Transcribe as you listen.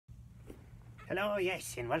Hello,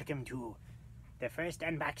 yes, and welcome to the first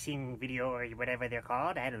unboxing video or whatever they're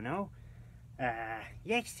called. I don't know.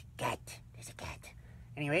 Yes, cat. There's a cat.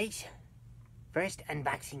 Anyways, first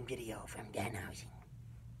unboxing video from Danhausen.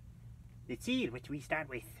 Let's see what we start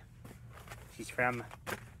with. This is from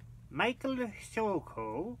Michael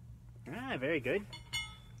Soko. Ah, very good.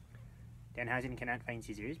 Danhausen cannot find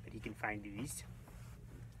scissors, but he can find these.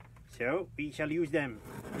 So, we shall use them.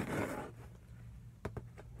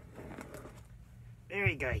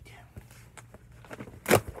 Very good.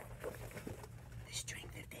 The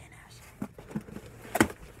strength of Danhausen.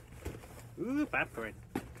 Ooh, popcorn.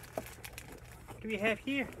 What do we have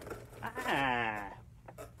here? Ah!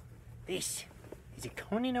 This is a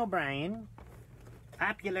Conan O'Brien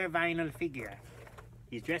popular vinyl figure.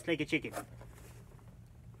 He's dressed like a chicken.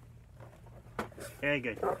 Very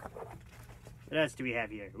good. What else do we have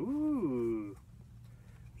here? Ooh!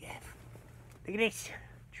 We have... Look at this!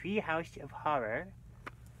 Treehouse of Horror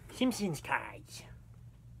Simpsons cards.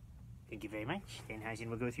 Thank you very much. Danhausen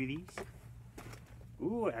will go through these.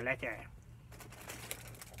 Ooh, a letter.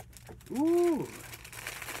 Ooh.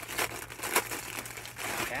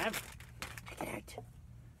 We have, check it out,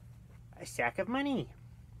 a sack of money.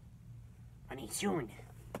 Money soon.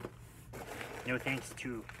 No thanks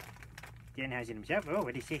to Danhausen himself. Oh,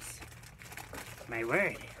 what is this? My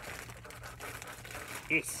word.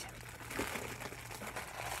 This.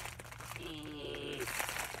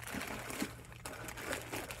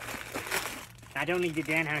 Not only did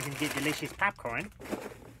Danhausen get delicious popcorn,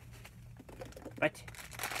 but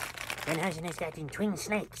Danhausen has gotten twin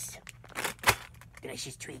snakes.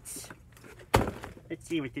 Delicious treats. Let's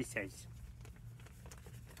see what this says.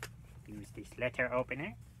 Use this letter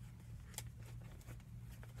opener.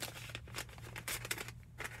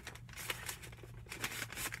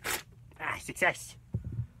 Ah, success!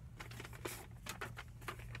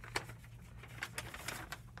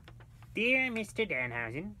 Dear Mr.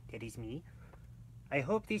 Danhausen, that is me, I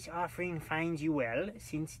hope this offering finds you well.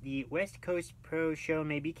 Since the West Coast Pro show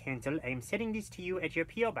may be cancelled, I am sending this to you at your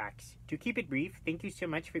P.O. box. To keep it brief, thank you so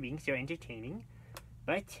much for being so entertaining.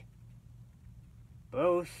 But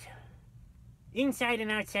both inside and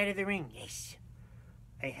outside of the ring, yes.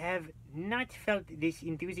 I have not felt this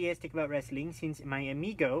enthusiastic about wrestling since my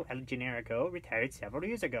amigo, El Generico, retired several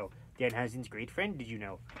years ago. Danhausen's great friend, did you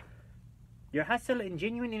know? Your hustle and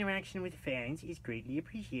genuine interaction with fans is greatly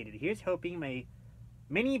appreciated. Here's hoping my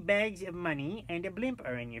many bags of money and a blimp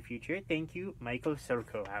are in your future. Thank you, Michael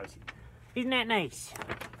Solkohausen. Isn't that nice?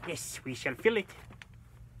 Yes, we shall fill it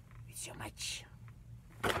with so much.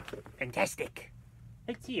 Fantastic.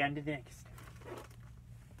 Let's see, on to the next.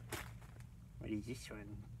 What is this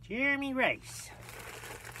one? Jeremy Rice.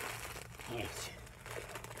 Yes.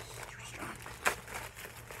 Too strong.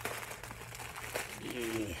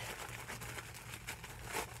 Yeah.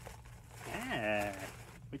 Ah,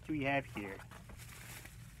 what do we have here?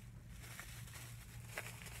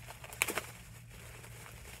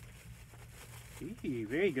 Ooh,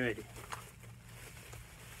 very good.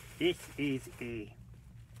 This is a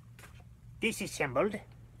disassembled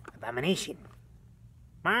abomination.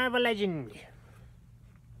 Marvel Legend.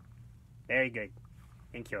 Very good.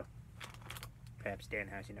 Thank you. Perhaps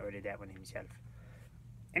Danhausen ordered that one himself.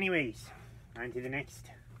 Anyways, on to the next.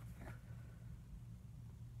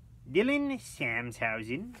 Dylan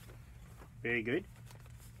Samshausen. Very good.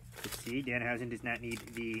 Let's see, Danhausen does not need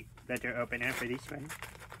the letter opener for this one.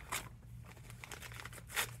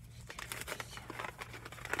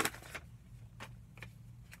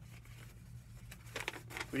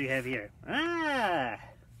 What do you have here? Ah!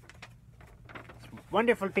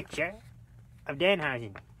 Wonderful picture of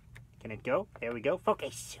Danhausen. Can it go? There we go.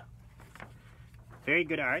 Focus. Very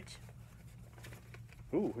good art.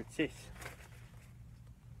 Ooh, what's this?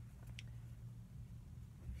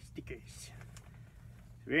 Stickers.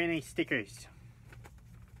 Very nice stickers.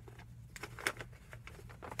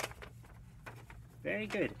 Very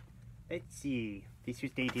good. Let's see. This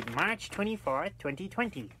was dated March 24th,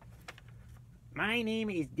 2020. My name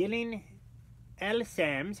is Dylan L.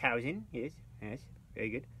 Samshausen. Yes, yes, very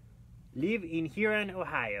good. Live in Huron,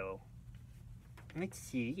 Ohio. Let's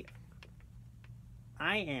see.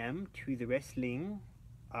 I am to the wrestling,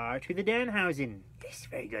 to the Danhausen. Yes,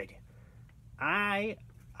 very good. I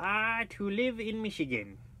are to live in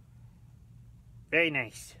Michigan. Very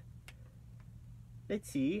nice. Let's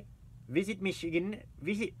see. Visit Michigan.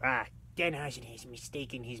 Danhausen has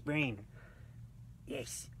mistaken his brain.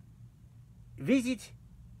 Yes. Visit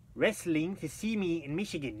wrestling to see me in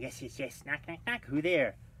Michigan. Yes, yes, yes. Knock, knock, knock. Who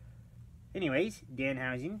there? Anyways,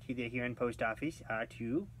 Danhausen to the Huron Post Office are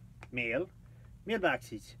to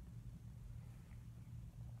mailboxes.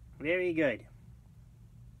 Very good.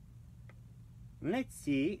 Let's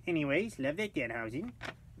see. Anyways, love that Danhausen.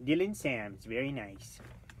 Dylan Sams, very nice.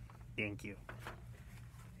 Thank you.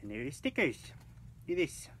 And there are stickers. Look at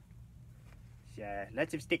this.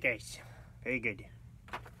 Lots of stickers. Very good.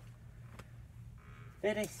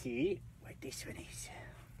 Let us see what this one is.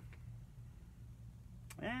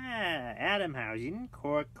 Adamhausen,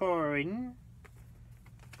 Corcoran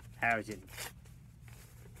Hausen.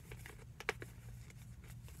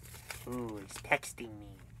 Ooh, he's texting me.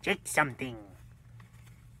 Check something.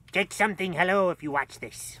 Check something. Hello, if you watch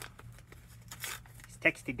this. He's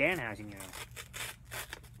texted Danhausen, you know.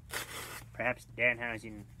 Perhaps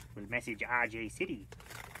Danhausen will message RJ City.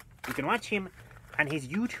 You can watch him on his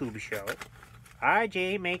YouTube show.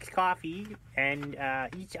 RJ makes coffee and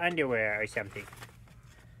eats underwear or something.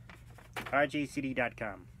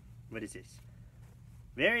 rjcity.com. What is this?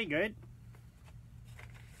 Very good.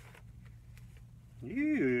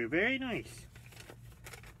 Ooh, very nice.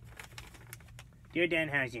 Dear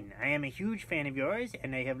Danhausen, I am a huge fan of yours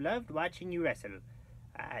and I have loved watching you wrestle.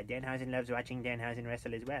 Danhausen loves watching Danhausen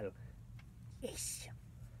wrestle as well. Yes.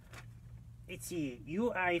 Let's see.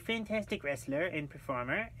 You are a fantastic wrestler and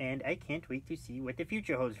performer, and I can't wait to see what the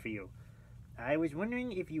future holds for you. I was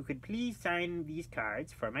wondering if you could please sign these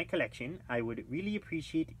cards for my collection. I would really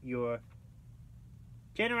appreciate your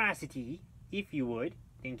generosity if you would.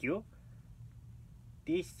 Thank you.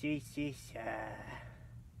 This.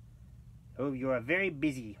 Oh, you are very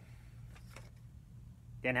busy.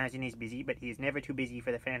 Danhausen is busy, but he is never too busy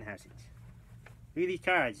for the Fanhausens. Look at these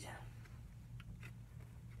cards.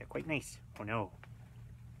 They're quite nice. Oh no.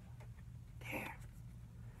 There.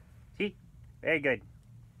 See? Very good.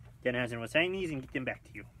 Danhausen will sign these and get them back to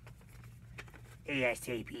you.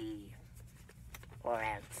 ASAP. Or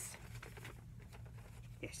else.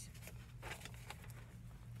 Yes.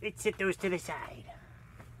 Let's set those to the side.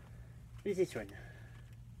 What is this one?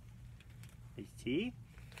 Let's see.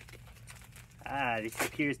 This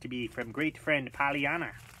appears to be from great friend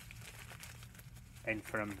Pollyanna. And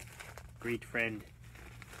from great friend...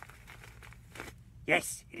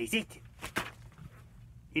 Yes, it is it.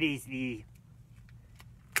 It is the...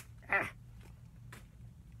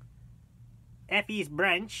 Effie's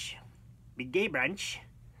brunch. Big gay brunch.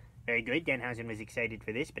 Very good. Danhausen was excited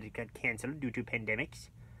for this, but it got canceled due to pandemics.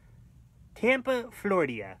 Tampa,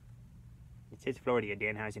 Florida. It says Florida.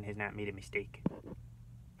 Danhausen has not made a mistake.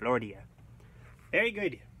 Florida. Very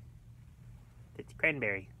good. That's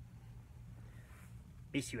cranberry.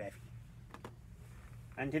 Miss you, Effie.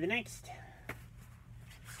 On to the next.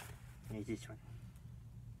 Here's this one.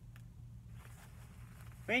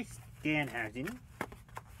 Where's Danhausen?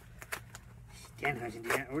 Danhausen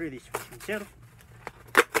did not order this one himself.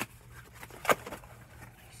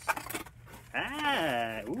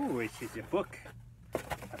 Ooh, this is a book.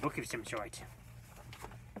 A book of some sort.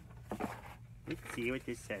 Let's see what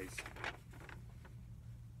this says.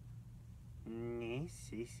 Yes,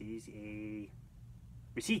 this is a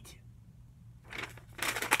receipt.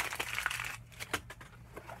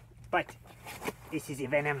 But this is a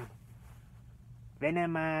Venom.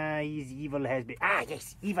 Venom is evil has been...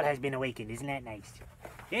 yes, evil has been awakened. Isn't that nice?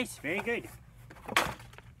 Yes, very good.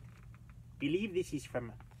 Believe this is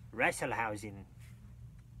from Wrestlehausen.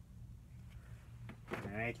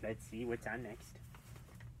 Alright, let's see what's on next.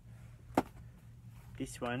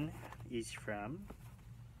 This one is from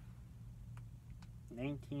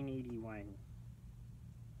 1981.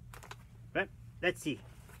 But let's see.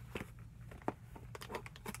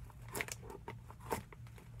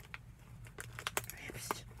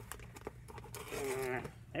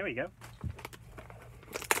 There we go.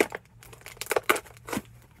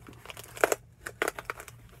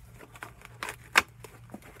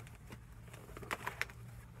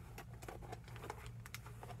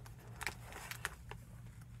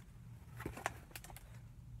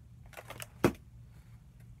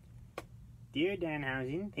 Dear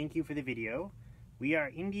Danhausen, thank you for the video. We are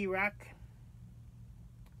indie rock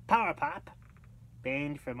power pop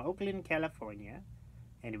band from Oakland, California,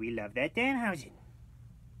 and we love that Danhausen.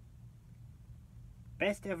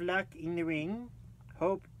 Best of luck in the ring.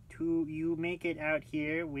 Hope to you make it out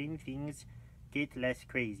here when things get less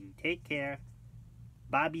crazy. Take care.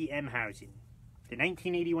 Bobby M. Hausen, the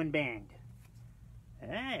 1981 band.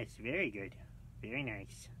 It's very good. Very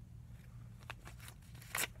nice.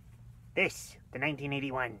 This, the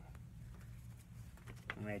 1981.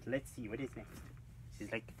 Alright, let's see. What is next? This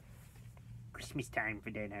is like Christmas time for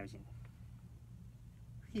Danhausen.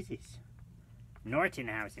 What is this?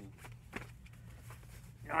 Nortonhausen.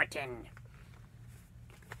 Norton.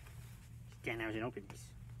 Danhausen, open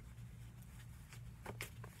this.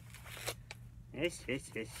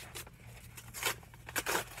 This.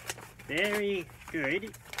 Very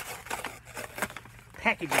good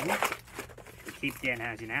packaging to keep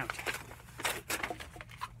Danhausen out.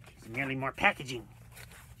 It's merely more packaging.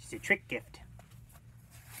 It's a trick gift.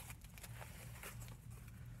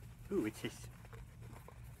 Ooh, what's this?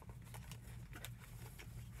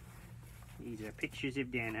 These are pictures of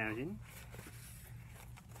Danhausen.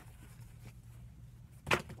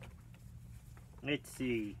 Let's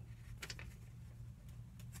see.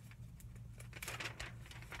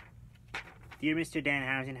 Dear Mr.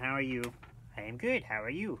 Danhausen, how are you? I am good. How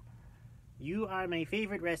are you? You are my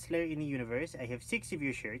favorite wrestler in the universe. I have 6 of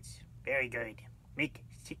your shirts. Very good. Make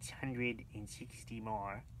 660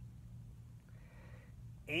 more.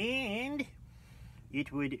 And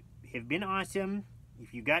it would have been awesome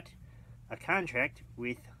if you got a contract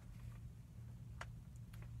with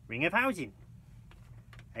Ring of Hausen.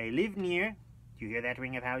 I live near. Do you hear that,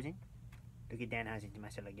 Ring of Hausen? Look at Danhausen's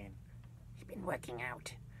muscle again. He's been working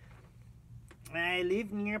out. I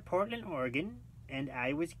live near Portland, Oregon, and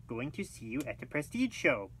I was going to see you at the Prestige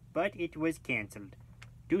show, but it was canceled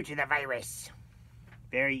due to the virus.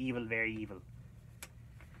 Very evil, very evil.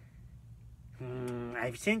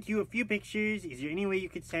 I've sent you a few pictures. Is there any way you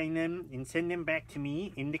could sign them and send them back to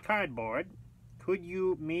me in the cardboard? Could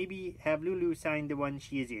you maybe have Lulu sign the one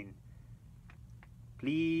she is in?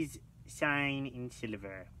 Please sign in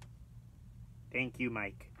silver. Thank you,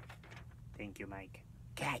 Mike. Thank you, Mike.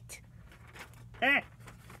 Cat. Ah!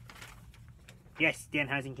 Yes,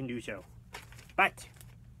 Danhausen can do so. But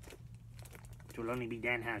it will only be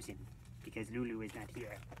Danhausen because Lulu is not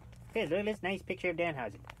here. Hey, look at this nice picture of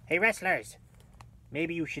Danhausen. Hey, wrestlers.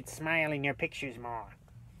 Maybe you should smile in your pictures more.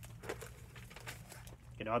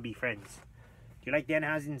 Could all be friends. Do you like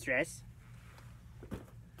Danhausen's dress?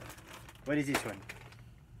 What is this one?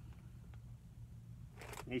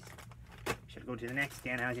 Nice. Shall go to the next.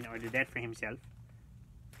 Danhausen ordered that for himself.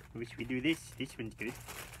 I wish we do this. This one's good.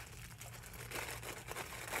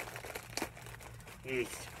 Yes.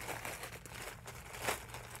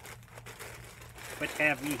 What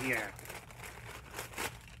have we here?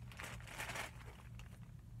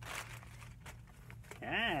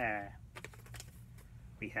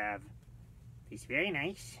 We have this very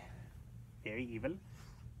nice, very evil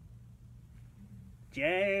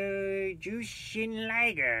Jushin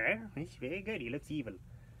Liger. It's very good. He looks evil.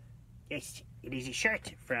 Yes, it is a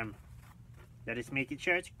shirt from, let us make it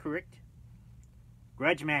shirts, correct?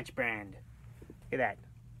 Grudge Match brand. Look at that.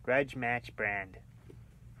 Grudge Match brand.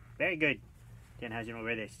 Very good. Danhausen will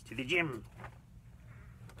wear this to the gym.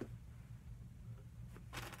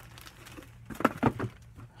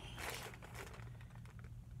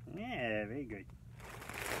 Yeah, very good.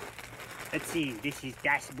 Let's see. This is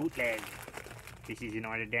Das Bootleg. This is an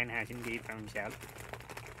order Danhausen gave for himself.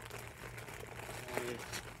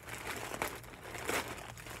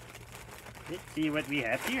 Let's see what we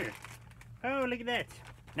have here. Oh, look at that.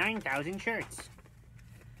 9,000 shirts.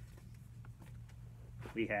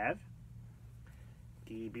 We have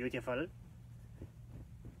the beautiful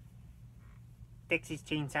Texas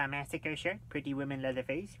Chainsaw Massacre shirt. Pretty Woman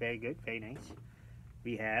Leatherface. Very good. Very nice.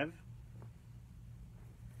 We have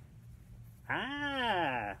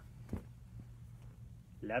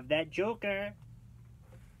Love That Joker.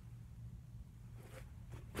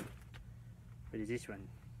 What is this one?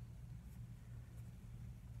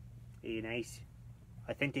 A nice,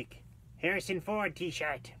 authentic Harrison Ford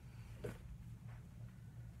t-shirt.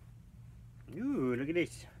 Ooh, look at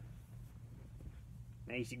this.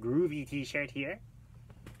 Nice groovy t-shirt here.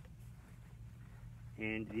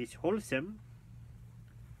 And this wholesome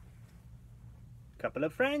Couple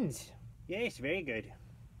of Friends. Yes, very good.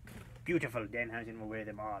 Beautiful. Danhausen will wear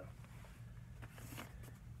them all.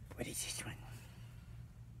 What is this one?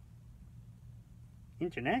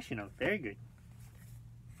 International. Very good.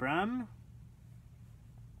 From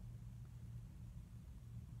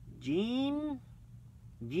Jeannie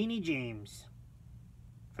James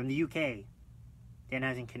from the UK.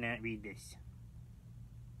 Danhausen cannot read this.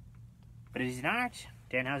 But it is an art.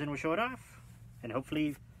 Danhausen will show it off and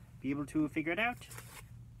hopefully be able to figure it out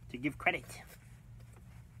to give credit.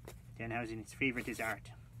 Danhausen's favorite is art.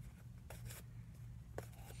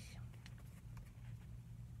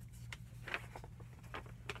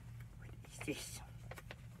 What is this?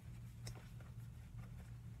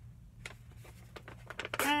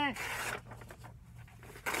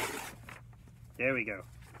 There we go.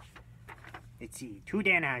 Let's see. To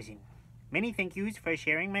Danhausen. Many thank yous for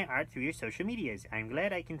sharing my art through your social medias. I'm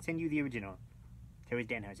glad I can send you the original. So is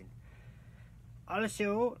Danhausen.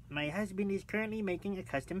 Also, my husband is currently making a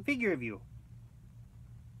custom figure of you.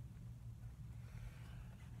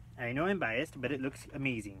 I know I'm biased, but it looks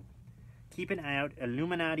amazing. keep an eye out,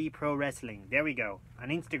 Illuminati Pro Wrestling. There we go. On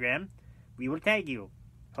Instagram, we will tag you.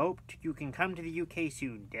 Hoped you can come to the UK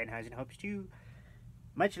soon. Danhausen hopes to.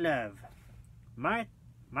 Much love.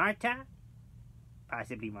 Martha?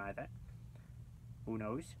 Possibly Martha. Who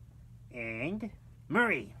knows? And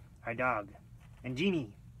Murray, our dog. And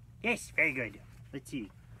Jeannie. Yes, very good. Let's see.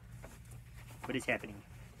 What is happening?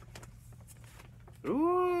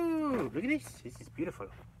 Ooh, look at this. This is beautiful.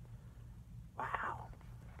 Wow.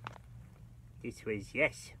 This was,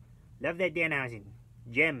 yes. Love that Danhausen.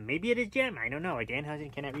 Gem. Maybe it is gem. I don't know.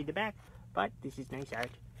 Danhausen cannot read the back. But this is nice art.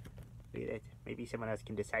 Look at that. Maybe someone else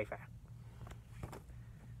can decipher.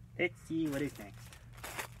 Let's see what is next.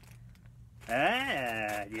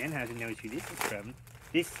 Ah, Danhausen knows who this is from.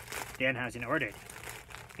 This Danhausen ordered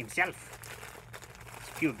himself. There's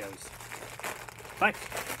a few of those. But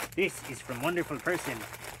this is from wonderful person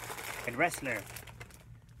and wrestler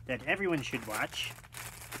that everyone should watch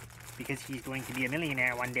because he's going to be a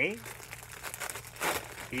millionaire one day.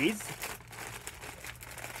 Is,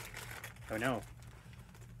 oh no,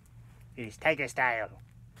 it is Tiger Style,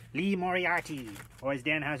 Lee Moriarty, or as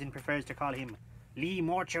Danhausen prefers to call him, Lee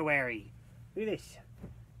Mortuary. Look at this.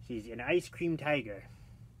 She's an ice cream tiger.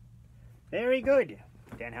 Very good.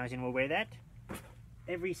 Danhausen will wear that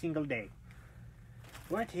every single day.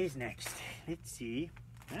 What is next? Let's see.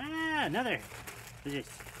 Ah, another. What is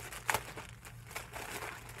this?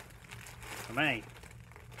 Oh my.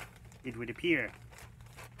 It would appear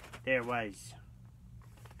there was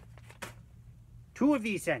 2 of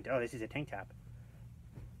these sent. Oh, this is a tank top.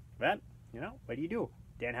 Well, you know, what do you do?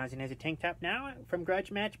 Danhausen has a tank top now from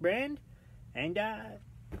Grudge Match brand. And,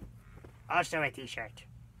 also a t-shirt.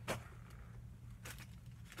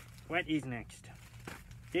 What is next?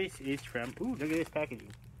 This is from, ooh, look at this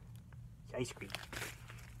packaging. It's ice cream.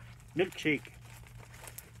 Milkshake.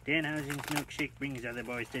 Danhausen's milkshake brings other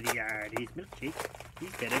boys to the yard. His milkshake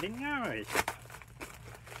is better than yours.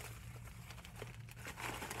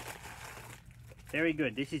 Very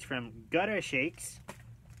good. This is from Gutter Shakes.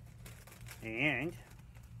 And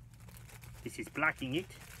this is blocking it.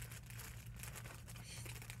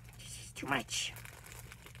 This is too much.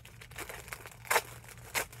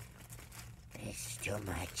 This is too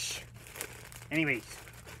much. Anyways,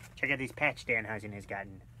 check out this patch Danhausen has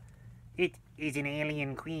gotten. It is an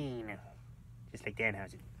alien queen. Just like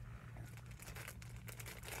Danhausen.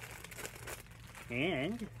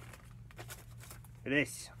 And look at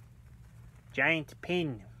this. Giant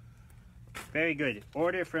pin. Very good.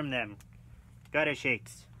 Order from them. Gutter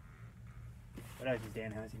Shakes. What else does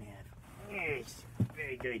Danhausen have? Yes.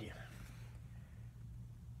 Very good.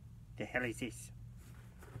 The hell is this?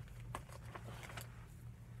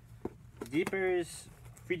 Zippers,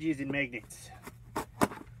 fridges, and magnets.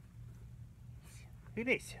 Look at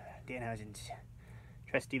this. Danhausen's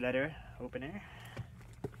trusty letter opener.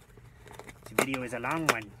 This video is a long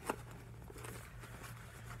one.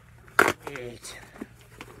 Wait.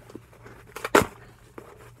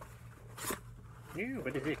 Ooh,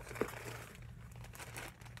 what is it?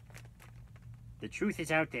 The truth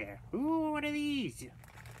is out there. Ooh, what are these?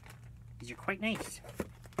 These are quite nice.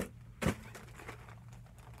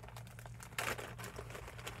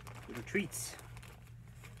 Little treats.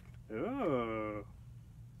 Oh.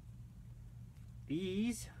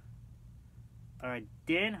 These are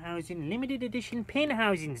Danhausen limited edition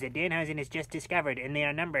pinhousens that Danhausen has just discovered, and they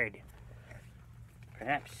are numbered.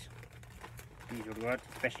 Perhaps these will go out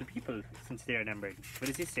to special people since they are numbered. What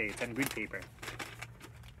does this say? It's on grid paper.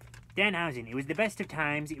 Danhausen, it was the best of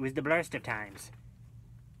times, it was the blurst of times.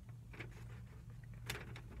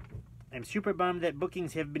 I'm super bummed that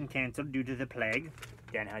bookings have been cancelled due to the plague.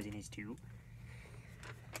 Danhausen is too.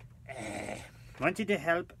 Wanted to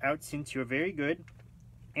help out since you're very good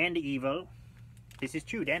and evil. This is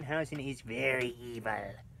true. Danhausen is very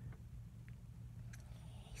evil.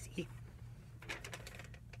 See?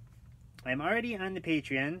 I'm already on the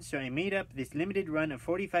Patreon, so I made up this limited run of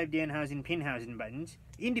 45 Danhausen Pinhausen buttons,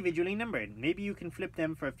 individually numbered. Maybe you can flip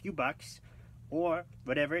them for a few bucks, or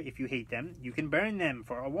whatever if you hate them. You can burn them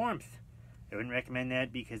for a warmth. I wouldn't recommend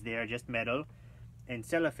that because they are just metal, and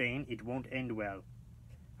cellophane, it won't end well.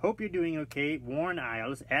 Hope you're doing okay. Warren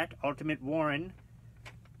Isles at Ultimate Warren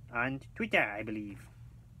on Twitter, I believe.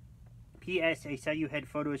 P.S. I saw you had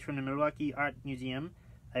photos from the Milwaukee Art Museum.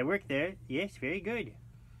 I work there. Yes, very good.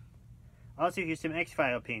 Also, here's some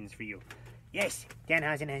X-File pins for you. Yes,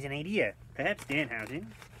 Danhausen has an idea. Perhaps Danhausen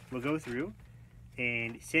will go through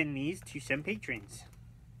and send these to some patrons.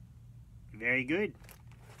 Very good.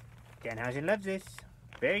 Danhausen loves this.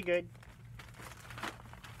 Very good.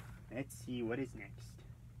 Let's see what is next.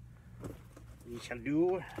 We shall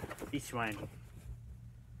do this one.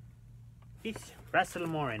 This Russell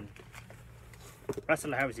Morin.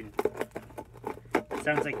 Russellhausen.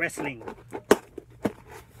 Sounds like wrestling.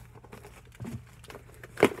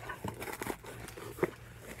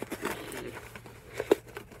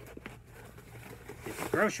 It's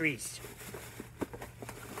groceries.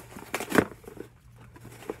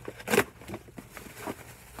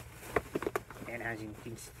 Danhausen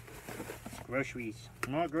thinks it's groceries.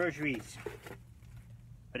 More groceries.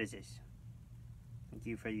 What is this? Thank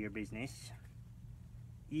you for your business.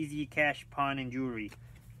 Easy cash, pawn, and jewelry.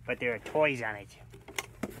 But there are toys on it.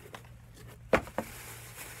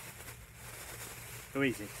 Who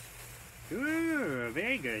is this? Ooh,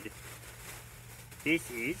 very good. This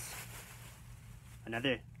is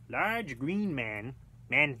another large green man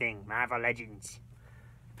thing, Marvel Legends.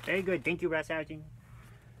 Very good. Thank you, Russellhausen.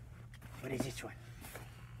 What is this one?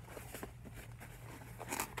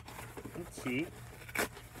 Let's see.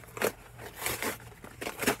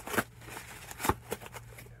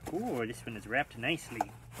 Ooh, this one is wrapped nicely.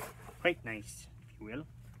 Quite nice, if you will.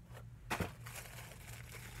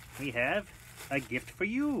 We have a gift for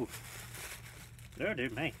you. Lord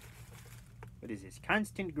of my. What is this?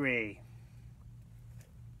 Constant Gray.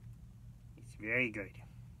 It's very good.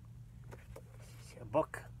 This is a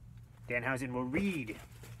book Danhausen will read.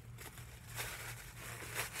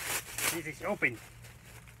 This is open.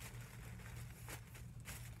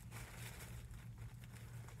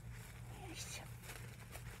 Yes.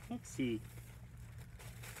 Let's see.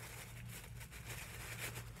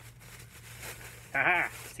 Aha!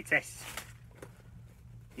 Success.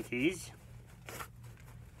 It is.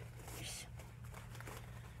 Yes.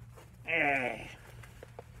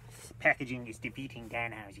 This packaging is defeating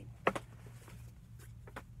Danhausen.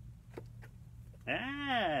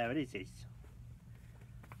 Ah, what is this?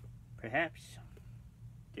 Perhaps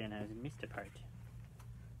Danhausen missed a part.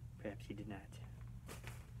 Perhaps he did not.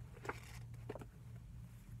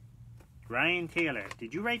 Ryan Taylor,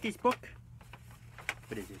 did you write this book?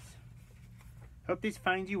 What is this? Hope this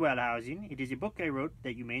finds you well, Hausen. It is a book I wrote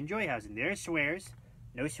that you may enjoy, Hausen. There are swears.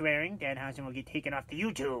 No swearing. Danhausen will get taken off the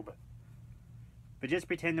YouTube. But just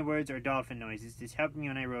pretend the words are dolphin noises. This helped me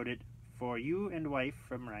when I wrote it. For you and wife,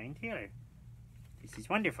 from Ryan Taylor. This is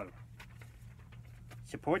wonderful.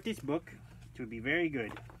 Support this book. It would be very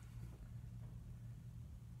good.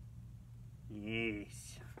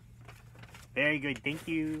 Yes. Very good. Thank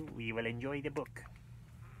you. We will enjoy the book.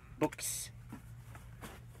 Books.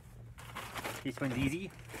 This one's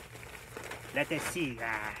easy. Let us see.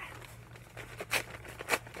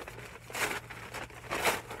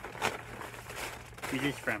 Who's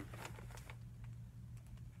this from?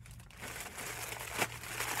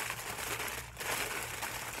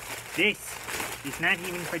 This is not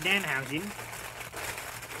even for Danhausen.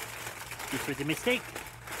 This was a mistake.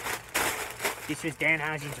 This was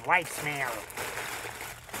Danhausen's wife's mail.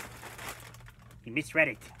 He misread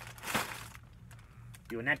it.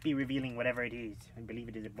 We will not be revealing whatever it is. I believe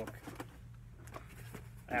it is a book.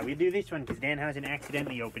 We'll do this one because Danhausen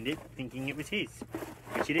accidentally opened it, thinking it was his,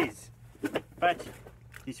 which it is. But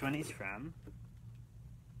this one is from...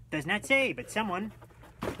 Does not say, but someone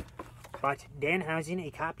bought Danhausen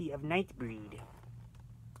a copy of Nightbreed.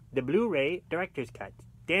 The Blu-ray Director's Cut.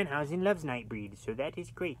 Danhausen loves Nightbreed, so that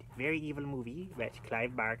is great. Very evil movie. That's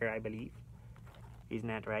Clive Barker, I believe. Isn't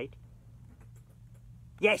that right?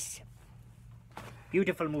 Yes!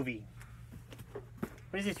 Beautiful movie.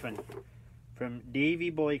 What is this one? From Davy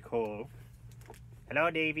Boy Cole. Hello,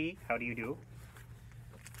 Davy. How do you do?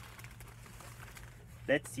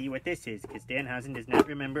 Let's see what this is, because Danhausen does not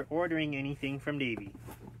remember ordering anything from Davy.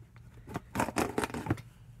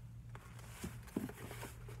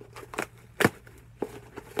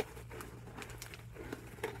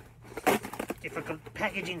 Difficult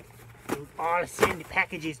packaging. You all send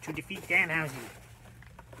packages to defeat Danhausen.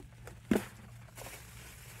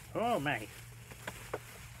 Oh my.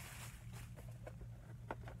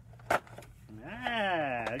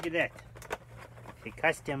 Look at that. A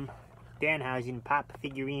custom Danhausen pop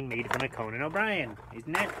figurine made from a Conan O'Brien.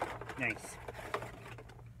 Isn't that nice?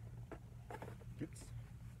 Oops.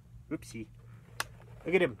 Oopsie.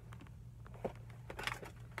 Look at him.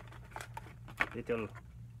 Little.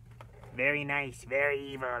 Very nice,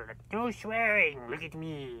 very evil. No swearing. Look at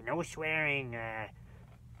me. No swearing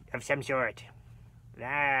of some sort.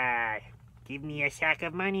 Give me a sack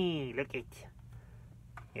of money. Look it.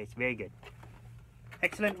 Yes, very good.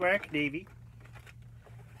 Excellent work, Davy.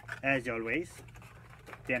 As always.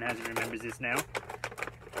 Danhausen remembers this now.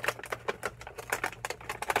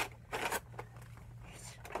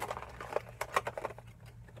 Yes.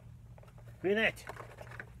 Look at that.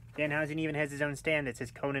 Danhausen even has his own stand that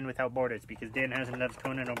says Conan Without Borders because Danhausen loves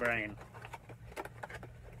Conan O'Brien.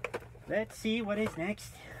 Let's see what is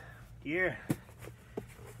next. Dear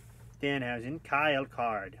Danhausen Kyle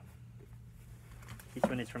card. This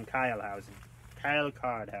one is from Kylehausen. Kyle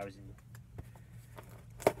Cardhausen.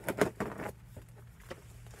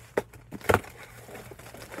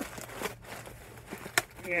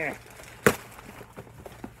 Yeah.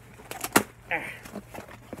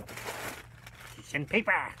 She's in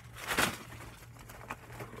paper.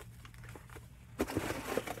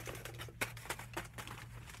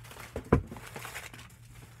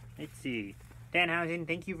 Let's see. Danhausen,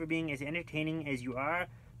 thank you for being as entertaining as you are,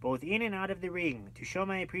 both in and out of the ring. To show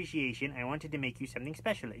my appreciation, I wanted to make you something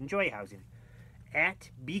special. Enjoy, Hausen.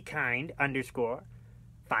 At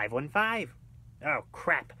BeKind_515. Oh,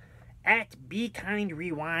 crap. At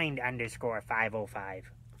BeKindRewind_505.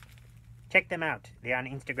 Check them out. They're on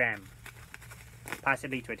Instagram.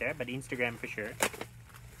 Possibly Twitter, but Instagram for sure.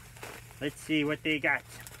 Let's see what they got.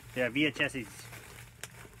 They're VHSs.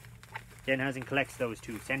 Danhausen collects those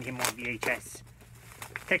too. Send him more VHS.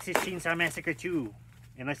 Texas Chainsaw Massacre 2.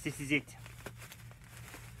 Unless this is it.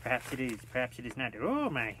 Perhaps it is. Perhaps it is not.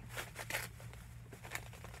 Oh my.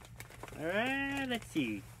 Alright, let's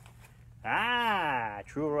see. Ah,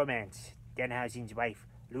 True Romance. Danhausen's wife,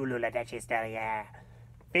 Lulu La Duchess Dahlia.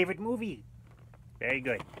 Favorite movie. Very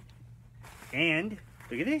good. And,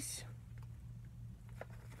 look at this.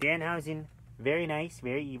 Danhausen, very nice,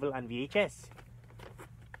 very evil on VHS.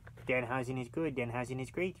 Danhausen is good. Danhausen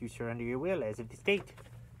is great. You surrender your will as of this date.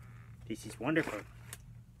 This is wonderful.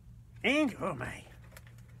 And, oh my.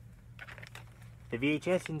 The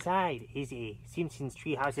VHS inside is a Simpsons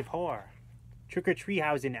Treehouse of Horror. Trick or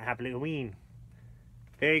Treehausen Halloween.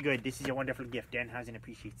 Very good. This is a wonderful gift. Danhausen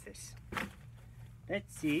appreciates this.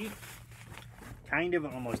 Let's see. Kind of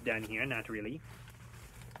almost done here. Not really.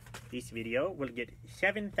 This video will get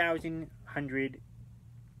 7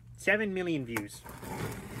 million views.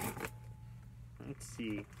 Let's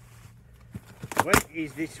see. What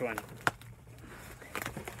is this one?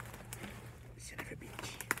 Son of a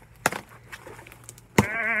bitch.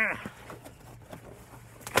 Ah!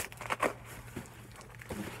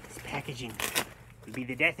 This packaging will be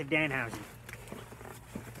the death of Danhausen.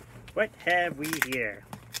 What have we here?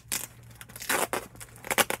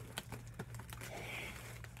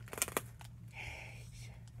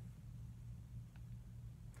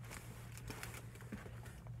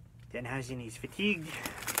 Danhausen is fatigued.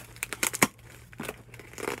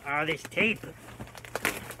 All this tape.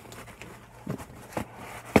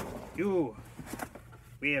 You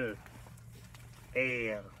will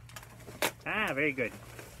fail. Ah, very good.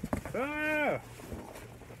 Oh!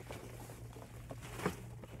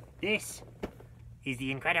 This is the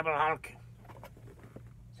Incredible Hulk.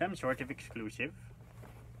 Some sort of exclusive.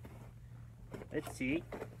 Let's see.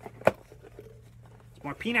 It's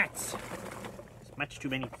more peanuts. It's much too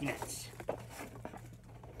many peanuts.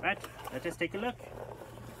 But let us take a look.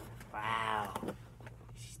 Wow.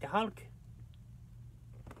 This is the Hulk.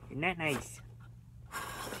 Isn't that nice?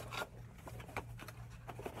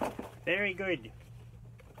 Very good.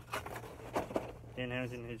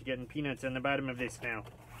 Danhausen is getting peanuts on the bottom of this now.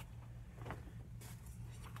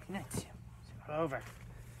 Peanuts. It's all over.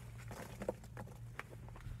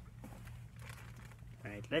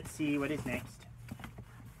 Alright, let's see what is next.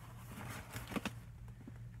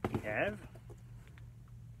 We have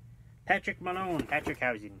Patrick Malone,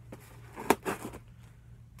 Patrickhausen.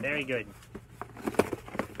 Very good.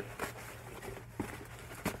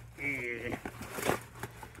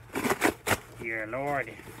 Dear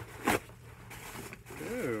Lord.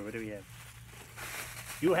 Ooh, what do we have?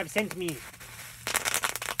 You have sent me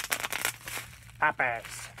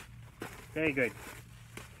poppers. Very good.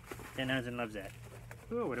 Danhausen loves that.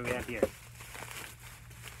 Ooh, what do we have here?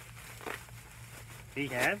 We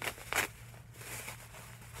have...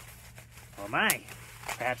 Oh my.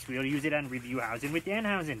 Perhaps we'll use it on Reviewhausen with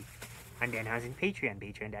Danhausen. On Danhausen Patreon.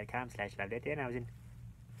 Patreon.com/LoveThatDanhausen.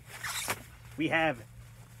 We have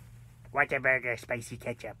Whataburger spicy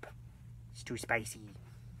ketchup. It's too spicy.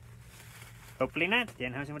 Hopefully not.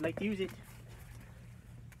 Danhausen would like to use it.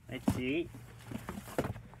 Let's see.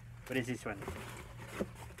 What is this one?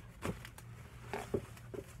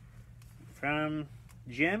 From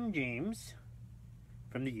Gem James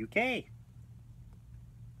from the UK.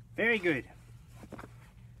 Very good.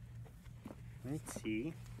 Let's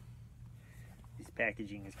see. This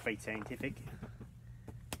packaging is quite scientific.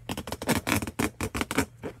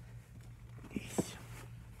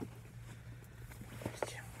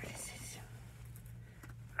 What is this?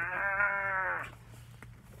 Ah!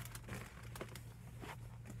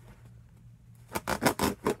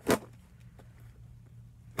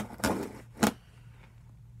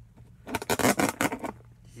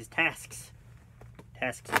 This is tasks.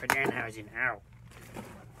 Tasks for Danhausen. Ow.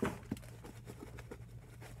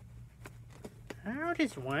 How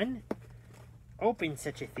does one open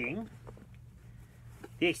such a thing?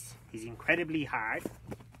 This is incredibly hard.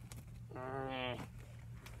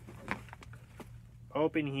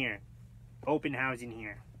 Open here. Openhausen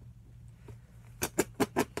here.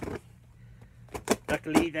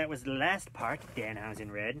 Luckily, that was the last part Danhausen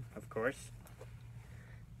read, of course.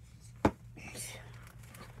 Just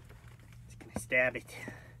gonna stab it.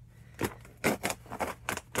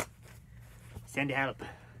 Send help.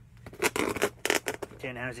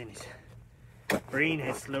 Danhausen's brain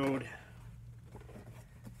has slowed.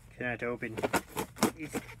 Cannot open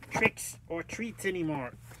these tricks or treats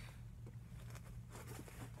anymore.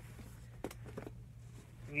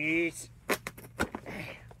 Yes.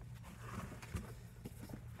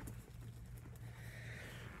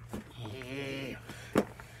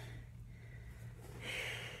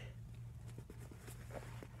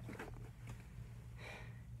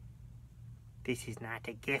 This is not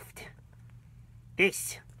a gift.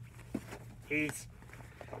 This is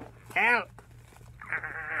hell.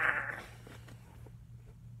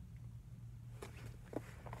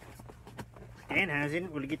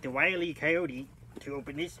 Danhausen will get the Wile E. Coyote to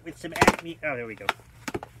open this with some acne. Oh, there we go.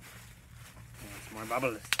 Some more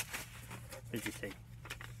bubbles. What does it say?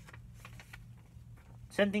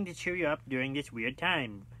 Something to cheer you up during this weird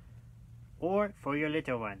time. Or for your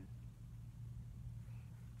little one.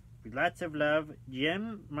 With lots of love,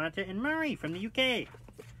 Jim, Marta, and Murray from the UK.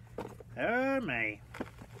 Oh my.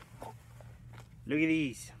 Look at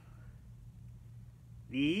these.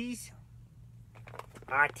 These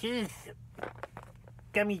are teeth.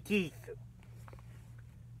 Gummy teeth.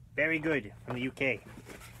 Very good, from the UK.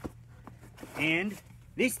 And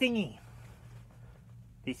this thingy.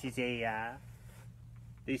 This is a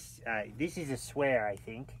this is a swear, I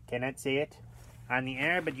think. Cannot say it on the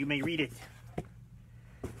air, but you may read it.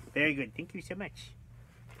 Very good. Thank you so much.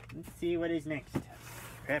 Let's see what is next.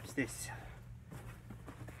 Perhaps this.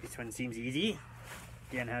 This one seems easy.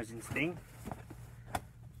 Danhausen's thing.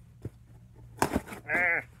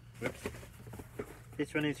 Ah, whoops.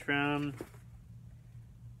 This one is from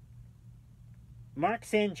Mark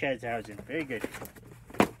Sanchezhausen. Very good.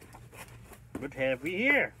 What have we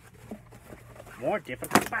here? More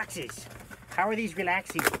difficult boxes. How are these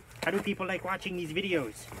relaxing? How do people like watching these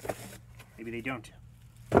videos? Maybe they don't.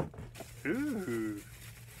 Ooh.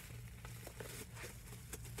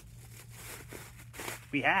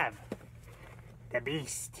 We have the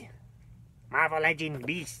Beast. Marvel Legend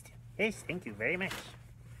Beast. Yes, thank you very much.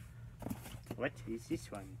 What is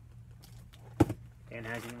this one?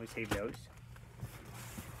 Danhausen will save those.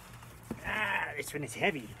 Ah, this one is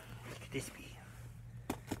heavy. What could this be?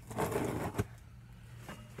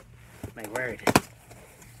 My word.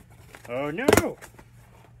 Oh no!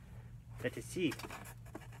 Let us see.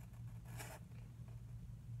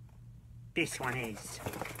 This one is.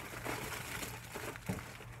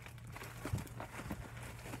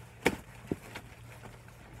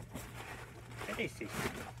 What is this?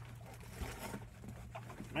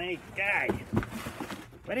 My God.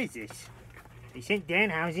 What is this? They sent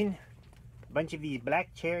Danhausen a bunch of these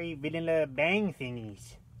black cherry vanilla bang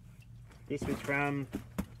thingies. This was from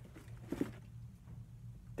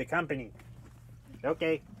the company.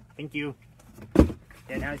 Okay, thank you.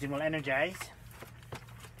 Danhausen will energize.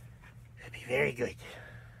 It'll be very good.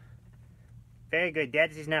 Very good.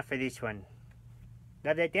 That is enough for this one.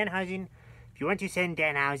 Love that, Danhausen. If you want to send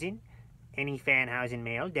Danhausen any Fanhausen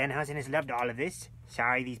mail, Danhausen has loved all of this.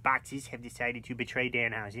 Sorry, these boxes have decided to betray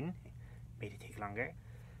Danhausen. Made it take longer.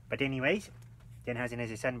 But anyways, Danhausen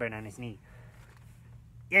has a sunburn on his knee.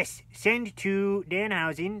 Yes, send to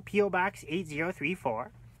Danhausen, P.O. Box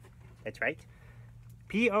 8034. That's right.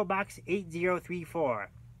 P.O. Box 8034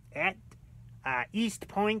 at East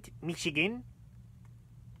Point, Michigan.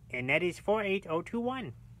 And that is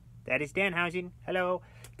 48021. That is Danhausen. Hello.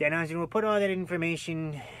 Danhausen will put all that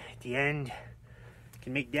information at the end.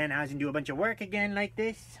 Can make Danhausen do a bunch of work again like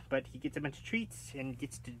this, but he gets a bunch of treats and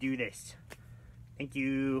gets to do this. Thank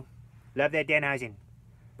you. Love that, Danhausen.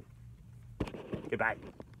 Goodbye.